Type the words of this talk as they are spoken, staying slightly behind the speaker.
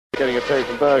getting a take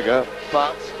from Berger,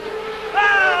 but...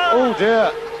 Oh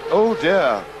dear, oh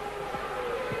dear.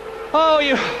 Oh,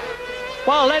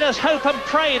 well, let us hope and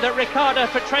pray that Riccardo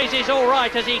Patrese is all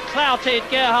right as he clouted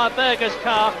Gerhard Berger's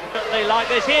car. Like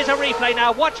this. Here's a replay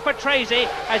now. Watch Patrese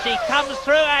as he comes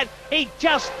through, and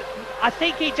I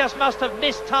think he just must have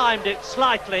mistimed it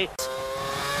slightly.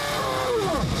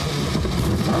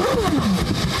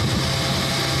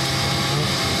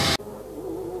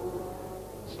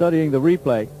 Studying the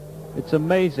replay, it's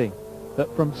amazing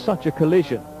that from such a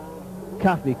collision,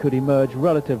 Catley could emerge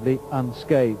relatively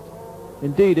unscathed.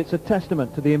 Indeed, it's a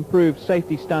testament to the improved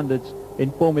safety standards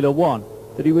in Formula One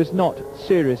that he was not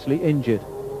seriously injured.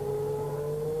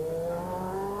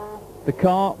 The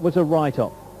car was a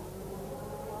write-off.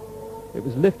 It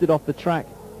was lifted off the track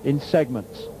in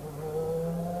segments.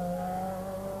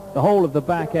 The whole of the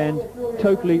back end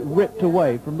totally ripped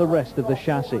away from the rest of the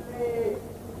chassis.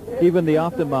 Even the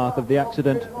aftermath of the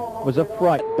accident was a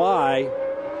fright. By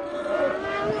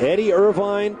Eddie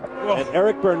Irvine and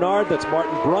Eric Bernard. That's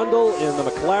Martin Brundle in the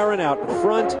McLaren out in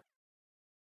front.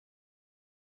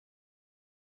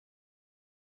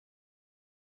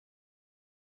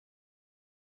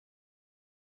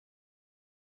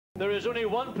 There is only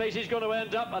one place he's going to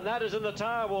end up, and that is in the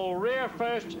tyre wall. Rear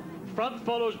first, front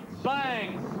follows,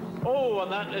 bang! Oh,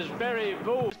 and that is very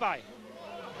bold.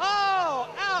 Oh,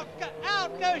 out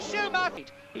goes Schumacher.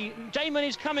 Damon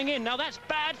is coming in. Now that's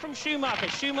bad from Schumacher.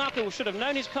 Schumacher should have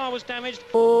known his car was damaged.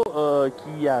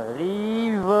 Qui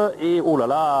arrive et oh là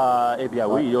là, eh bien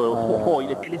oui,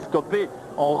 il est télescopé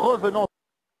en revenant.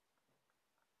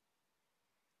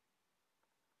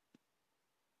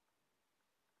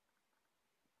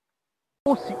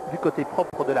 Aussi du côté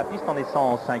propre de la piste en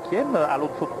essence 5e,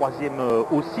 Alonso 3e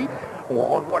aussi. On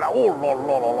revoit là, oh là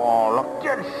là là là,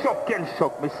 quel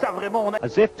choc, mais ça vraiment on a...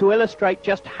 As if to illustrate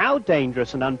just how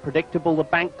dangerous and unpredictable the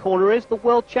bank corner is, the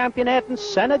world champion Ayrton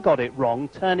Senna got it wrong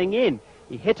turning in.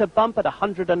 He hit a bump at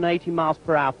 180 miles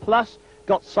per hour plus,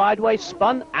 got sideways,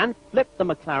 spun and flipped the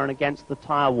McLaren against the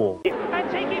tyre wall. And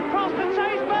taking cross and so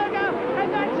is Berger,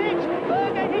 and that's it.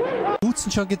 Berger hits...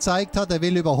 Dutzen schon gezeigt hat, er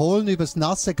will überholen übers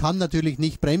Nasse, kann natürlich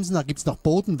nicht bremsen, da gibt es noch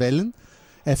Bodenwellen.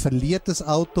 Er verliert das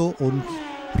Auto und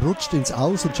rutscht ins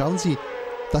Aus und schauen Sie,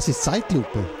 das ist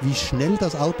Zeitlupe, wie schnell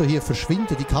das Auto hier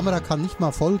verschwindet. Die Kamera kann nicht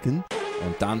mal folgen.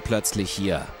 Und dann plötzlich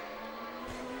hier.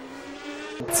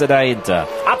 Dahinter.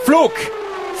 Abflug!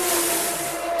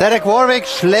 Derek Warwick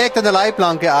schlägt an der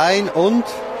Leitplanke ein und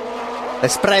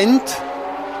es brennt.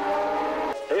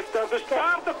 Heeft daar de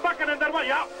staart te pakken en daar maar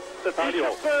ja, het is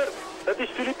gebeurd. Het is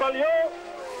Philippe Alliot.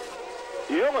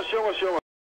 Jongens.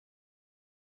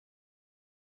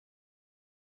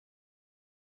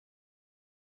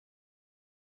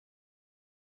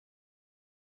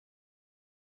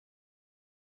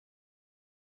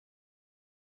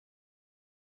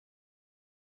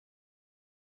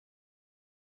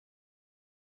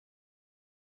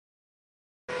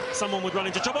 Someone would run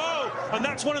into trouble. Oh, and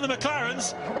that's one of the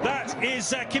McLarens. That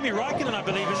is Kimi Raikkonen, I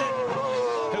believe, is it?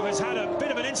 Who has had a bit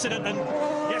of an incident. And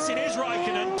yes, it is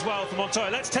Raikkonen as well for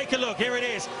Montoya. Let's take a look. Here it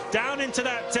is. Down into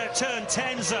that turn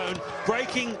 10 zone.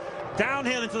 Braking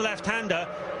downhill into the left-hander.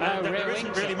 And there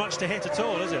isn't really much to hit at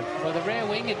all, is it? Well, the rear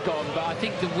wing had gone, but I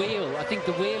think the wheel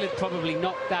had probably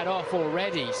knocked that off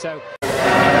already. So.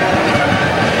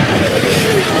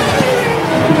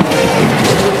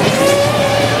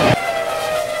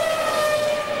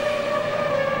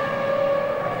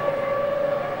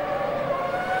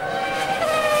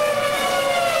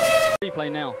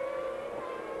 Replay now.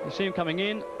 You see him coming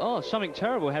in. Oh, something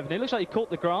terrible happened. It looks like he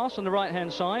caught the grass on the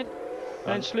right-hand side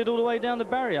and slid all the way down the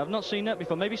barrier. I've not seen that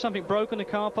before. Maybe something broke on the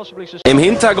car, possibly. Im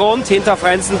Hintergrund, hinter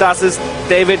Frenzen, das ist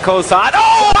David Coulthard.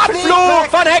 Oh, Abflug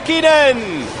von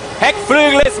Häkkinen!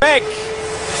 Heckflügel ist weg.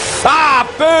 Ah,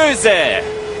 böse!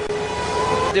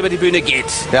 Über die Bühne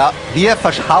geht. Ja, hier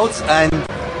verschaut's ein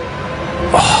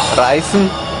Reifen,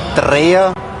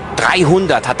 Dreher.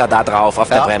 300 hat er da drauf auf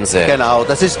der Bremse. Genau,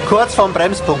 das ist kurz vom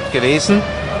Bremspunkt gewesen.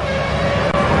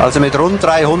 Also mit rund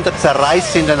 300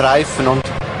 zerreißt ihn den Reifen und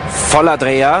voller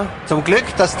Dreher. Zum Glück,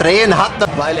 das Drehen hat er,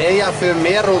 weil er ja für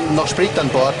mehr Runden noch Sprit an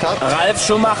Bord hat. Ralf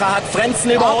Schumacher hat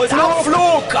Frenzen überholt.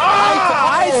 Abflug!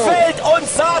 Ah, Heidfeld und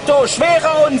Sato,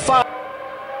 schwerer Unfall.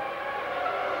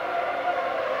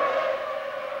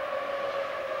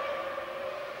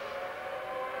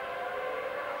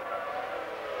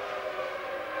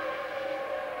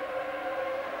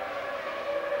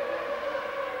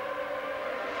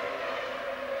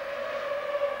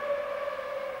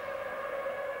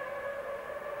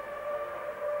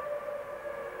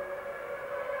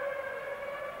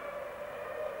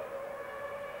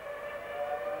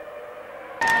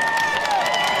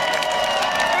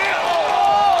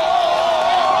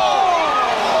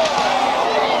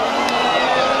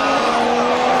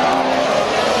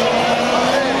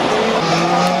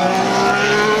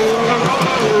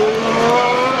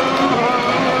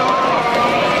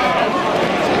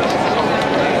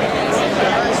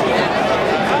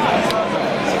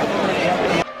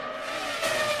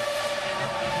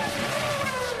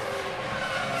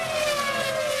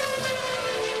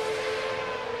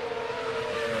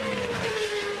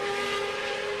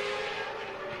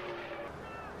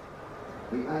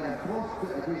 Et Alain Prost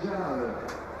a déjà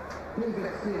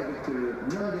conversé avec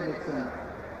l'un des médecins,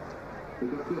 le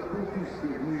docteur Pontus, qui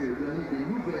est venu donner des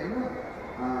nouvelles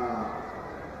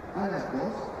à Alain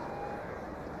Prost.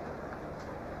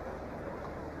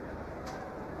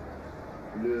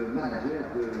 Le manager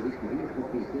de l'écurie, le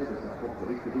propriétaire de sa propre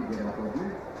écurie, bien entendu,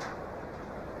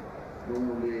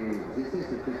 dont les essais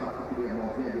s'étaient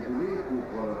particulièrement bien déroulés pour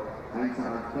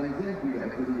Heinz-Harald Frentzen, puis il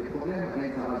avait posé des problèmes,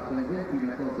 Heinz-Harald Frentzen, puis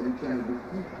maintenant c'est Luciano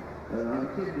Bucchi. Un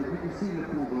week-end difficile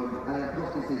pour